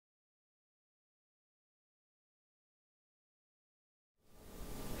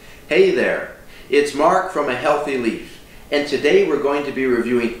Hey there, it's Mark from A Healthy Leaf, and today we're going to be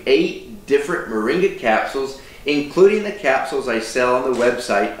reviewing 8 different Moringa capsules, including the capsules I sell on the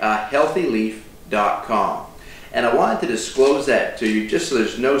website ahealthyleaf.com. And I wanted to disclose that to you just so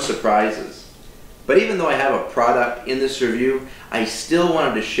there's no surprises. But even though I have a product in this review, I still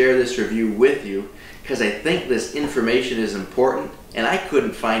wanted to share this review with you because I think this information is important and I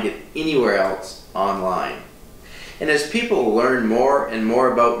couldn't find it anywhere else online. And as people learn more and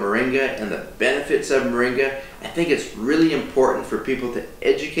more about Moringa and the benefits of Moringa, I think it's really important for people to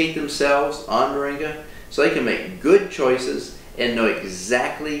educate themselves on Moringa so they can make good choices and know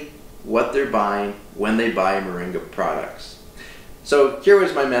exactly what they're buying when they buy Moringa products. So here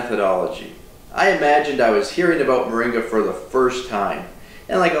was my methodology. I imagined I was hearing about Moringa for the first time.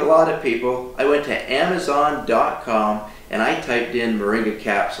 And like a lot of people, I went to Amazon.com and I typed in Moringa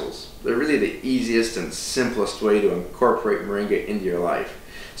capsules. They're really the easiest and simplest way to incorporate Moringa into your life.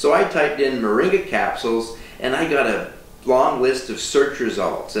 So I typed in Moringa capsules and I got a long list of search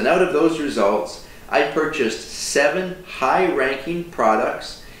results. And out of those results, I purchased 7 high-ranking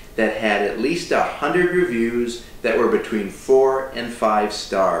products that had at least 100 reviews that were between 4 and 5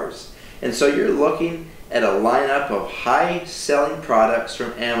 stars. And so you're looking at a lineup of high-selling products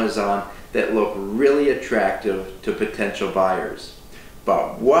from Amazon that look really attractive to potential buyers.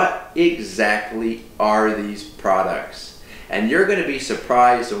 But what exactly are these products? And you're going to be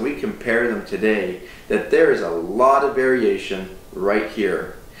surprised when we compare them today that there is a lot of variation right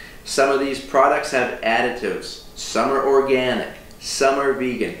here. Some of these products have additives, some are organic, some are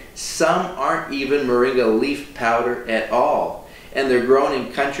vegan, some aren't even Moringa leaf powder at all. And they're grown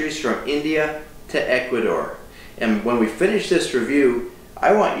in countries from India to Ecuador. And when we finish this review,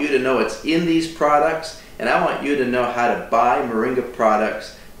 I want you to know what's in these products, and I want you to know how to buy Moringa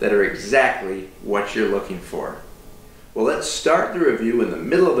products that are exactly what you're looking for. Well, let's start the review in the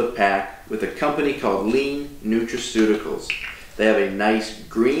middle of the pack with a company called Lean Nutraceuticals. They have a nice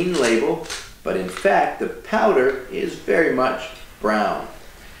green label, but in fact the powder is very much brown.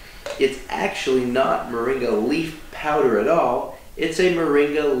 It's actually not Moringa leaf powder at all, it's a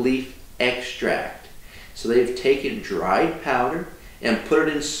Moringa leaf extract. So they've taken dried powder and put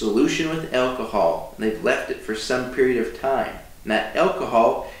it in solution with alcohol, and they've left it for some period of time. And that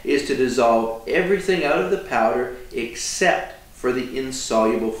alcohol is to dissolve everything out of the powder except for the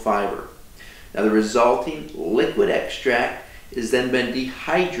insoluble fiber. Now the resulting liquid extract has then been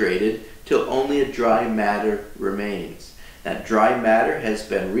dehydrated till only a dry matter remains. That dry matter has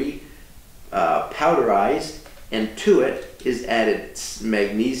been powderized, and to it is added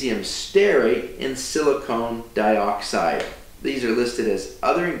magnesium stearate and silicone dioxide. These are listed as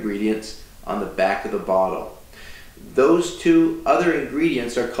other ingredients on the back of the bottle. Those 2 other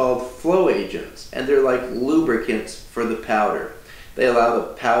ingredients are called flow agents, and they're like lubricants for the powder. They allow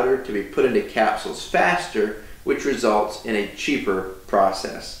the powder to be put into capsules faster, which results in a cheaper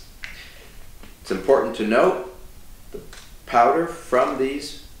process. It's important to note the powder from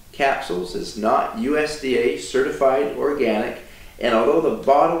these capsules is not USDA certified organic, and although the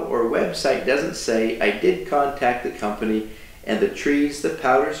bottle or website doesn't say, I did contact the company, and the trees the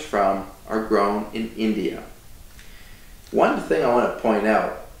powder's from are grown in India. One thing I want to point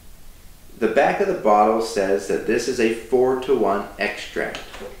out, the back of the bottle says that this is a 4-to-1 extract.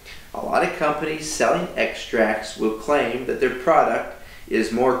 A lot of companies selling extracts will claim that their product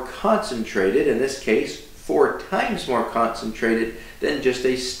is more concentrated, in this case 4 times more concentrated than just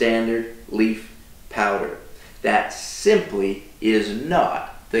a standard leaf powder. That simply is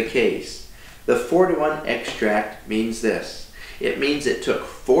not the case. The 4-to-1 extract means this. It means it took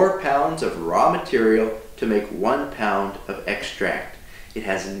 4 pounds of raw material to make 1 pound of extract. It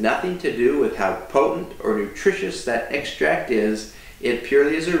has nothing to do with how potent or nutritious that extract is. It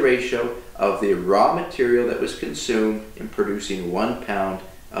purely is a ratio of the raw material that was consumed in producing 1 pound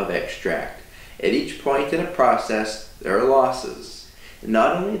of extract. At each point in a process, there are losses.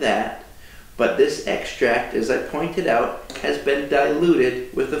 Not only that, but this extract, as I pointed out, has been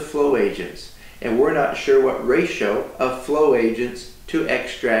diluted with the flow agents. And we're not sure what ratio of flow agents to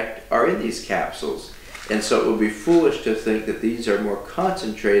extract are in these capsules. And so it would be foolish to think that these are more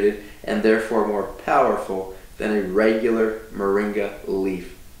concentrated and therefore more powerful than a regular Moringa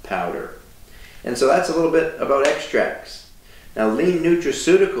leaf powder. And so that's a little bit about extracts. Now, Lean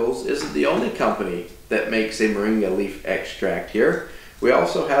Nutraceuticals isn't the only company that makes a Moringa leaf extract here. We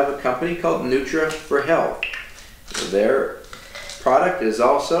also have a company called Nutra for Health. Their product is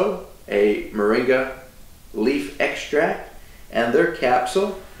also a Moringa leaf extract, and their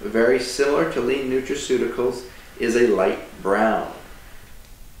capsule, very similar to Lean Nutraceuticals, is a light brown.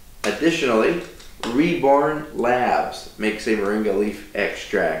 Additionally, Reborn Labs makes a moringa leaf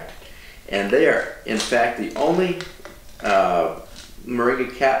extract. And they are, in fact, the only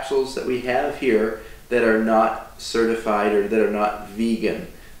Moringa capsules that we have here that are not certified or that are not vegan.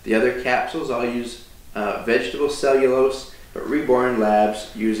 The other capsules all use vegetable cellulose, but Reborn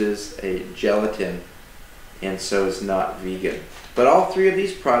Labs uses a gelatin and so is not vegan. But all three of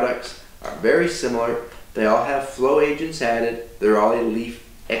these products are very similar. They all have flow agents added. They're all a leaf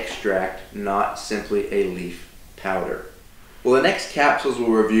extract, not simply a leaf powder. Well, the next capsules we'll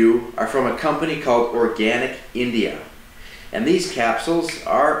review are from a company called Organic India. And these capsules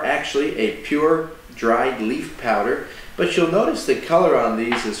are actually a pure dried leaf powder, but you'll notice the color on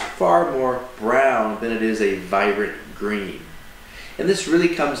these is far more brown than it is a vibrant green. And this really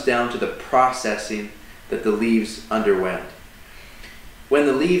comes down to the processing that the leaves underwent. When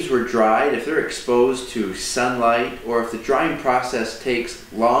the leaves were dried, if they're exposed to sunlight, or if the drying process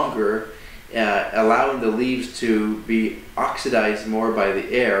takes longer, allowing the leaves to be oxidized more by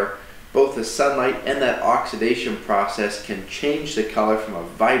the air, both the sunlight and that oxidation process can change the color from a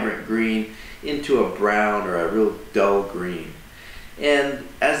vibrant green into a brown or a real dull green. And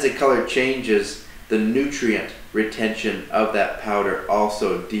as the color changes, the nutrient retention of that powder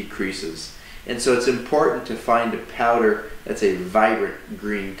also decreases. And so it's important to find a powder that's a vibrant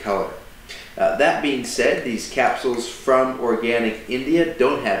green color. That being said, these capsules from Organic India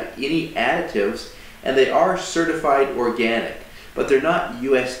don't have any additives, and they are certified organic. But they're not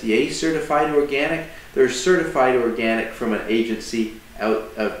USDA certified organic. They're certified organic from an agency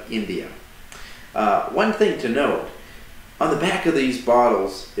out of India. One thing to note, on the back of these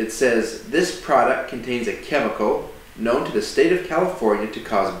bottles it says this product contains a chemical known to the state of California to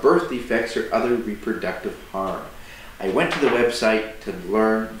cause birth defects or other reproductive harm. I went to the website to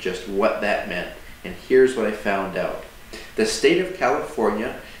learn just what that meant, and here's what I found out. The state of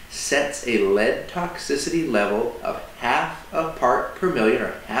California sets a lead toxicity level of half a part per million,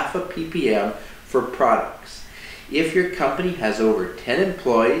 or half a ppm, for products. If your company has over 10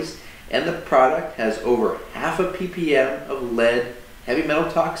 employees and the product has over half a ppm of lead heavy metal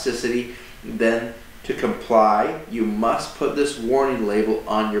toxicity, then to comply, you must put this warning label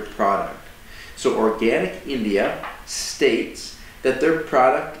on your product. So Organic India states that their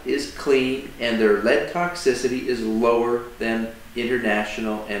product is clean and their lead toxicity is lower than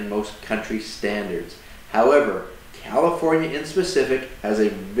international and most country standards. However, California in specific has a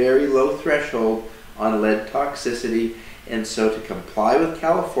very low threshold on lead toxicity, and so to comply with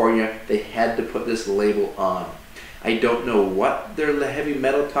California, they had to put this label on. I don't know what their heavy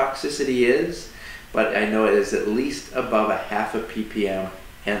metal toxicity is, but I know it is at least above a half a ppm,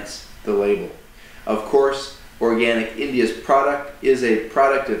 hence the label. Of course, Organic India's product is a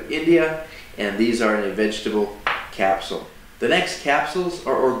product of India, and these are in a vegetable capsule. The next capsules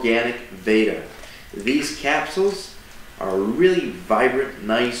are Organic Veda. These capsules are a really vibrant,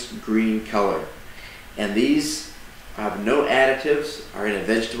 nice green color. And these have no additives, are in a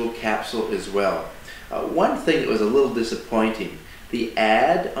vegetable capsule as well. One thing that was a little disappointing, the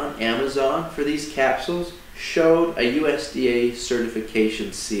ad on Amazon for these capsules showed a USDA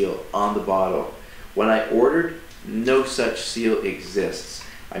certification seal on the bottle. When I ordered, no such seal exists.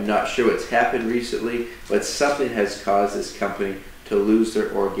 I'm not sure what's happened recently, but something has caused this company to lose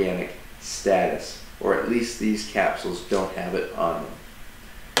their organic status, or at least these capsules don't have it on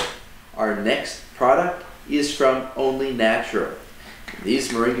them. Our next product is from Only Natural. These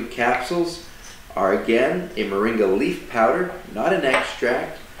Moringa capsules are again a Moringa leaf powder, not an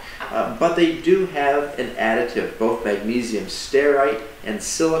extract, but they do have an additive. Both magnesium stearate and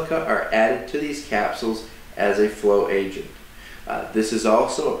silica are added to these capsules as a flow agent. This is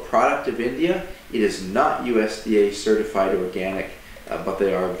also a product of India. It is not USDA certified organic, but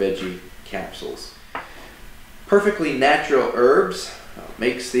they are veggie capsules. Perfectly Natural Herbs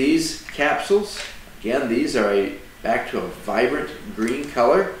makes these capsules. Again, these are back to a vibrant green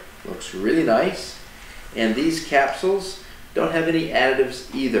color. Looks really nice. And these capsules don't have any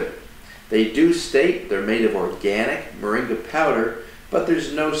additives either. They do state they're made of organic Moringa powder, but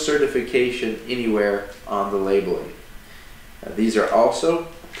there's no certification anywhere on the labeling. These are also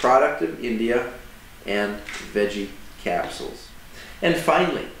a product of India and veggie capsules. And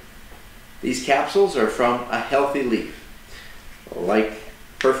finally, these capsules are from a healthy leaf. Like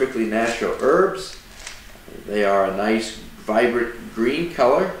Perfectly Natural Herbs, they are a nice vibrant green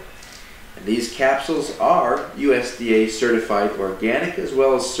color. And these capsules are USDA certified organic as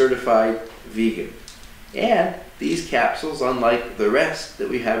well as certified vegan. And these capsules, unlike the rest that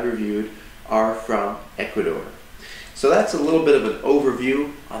we have reviewed, are from Ecuador. So that's a little bit of an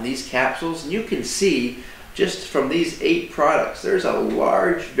overview on these capsules. And you can see just from these 8 products, there's a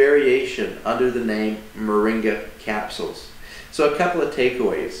large variation under the name Moringa capsules. So a couple of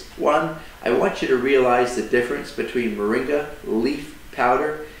takeaways. One, I want you to realize the difference between moringa leaf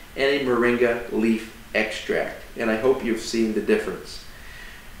powder and a moringa leaf extract, and I hope you've seen the difference.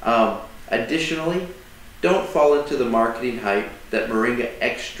 Additionally, don't fall into the marketing hype that moringa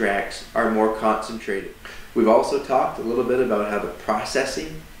extracts are more concentrated. We've also talked a little bit about how the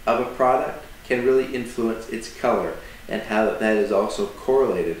processing of a product can really influence its color, and how that is also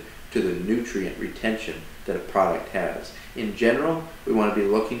correlated to the nutrient retention that a product has. In general, we want to be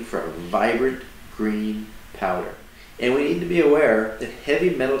looking for a vibrant green powder. And we need to be aware that heavy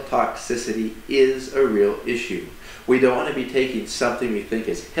metal toxicity is a real issue. We don't want to be taking something we think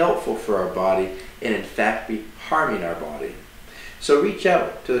is helpful for our body and in fact be harming our body. So reach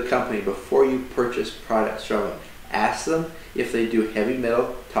out to the company before you purchase products from them. Ask them if they do heavy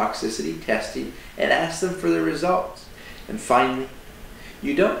metal toxicity testing and ask them for the results. And finally,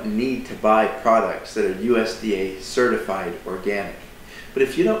 you don't need to buy products that are USDA certified organic. But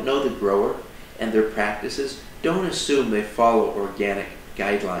if you don't know the grower and their practices, don't assume they follow organic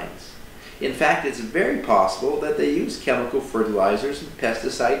guidelines. In fact, it's very possible that they use chemical fertilizers and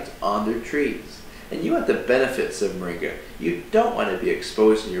pesticides on their trees. And you want the benefits of moringa. You don't want to be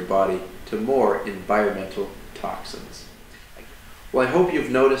exposing your body to more environmental toxins. Well, I hope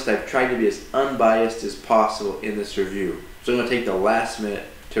you've noticed I've tried to be as unbiased as possible in this review. So I'm going to take the last minute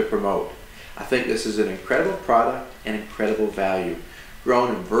to promote. I think this is an incredible product and incredible value.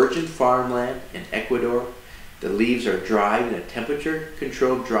 Grown in virgin farmland in Ecuador, the leaves are dried in a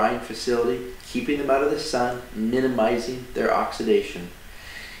temperature-controlled drying facility, keeping them out of the sun, minimizing their oxidation.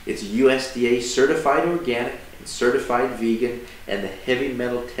 It's USDA certified organic and certified vegan, and the heavy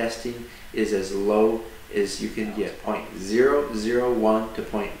metal testing is as low as you can get, 0.001 to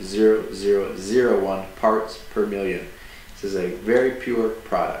 0.0001 parts per million. This is a very pure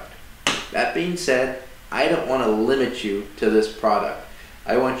product. That being said, I don't want to limit you to this product.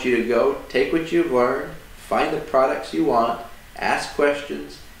 I want you to go, take what you've learned, find the products you want, ask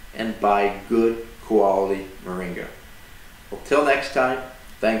questions, and buy good quality moringa. Well, till next time,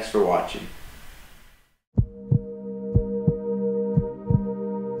 thanks for watching.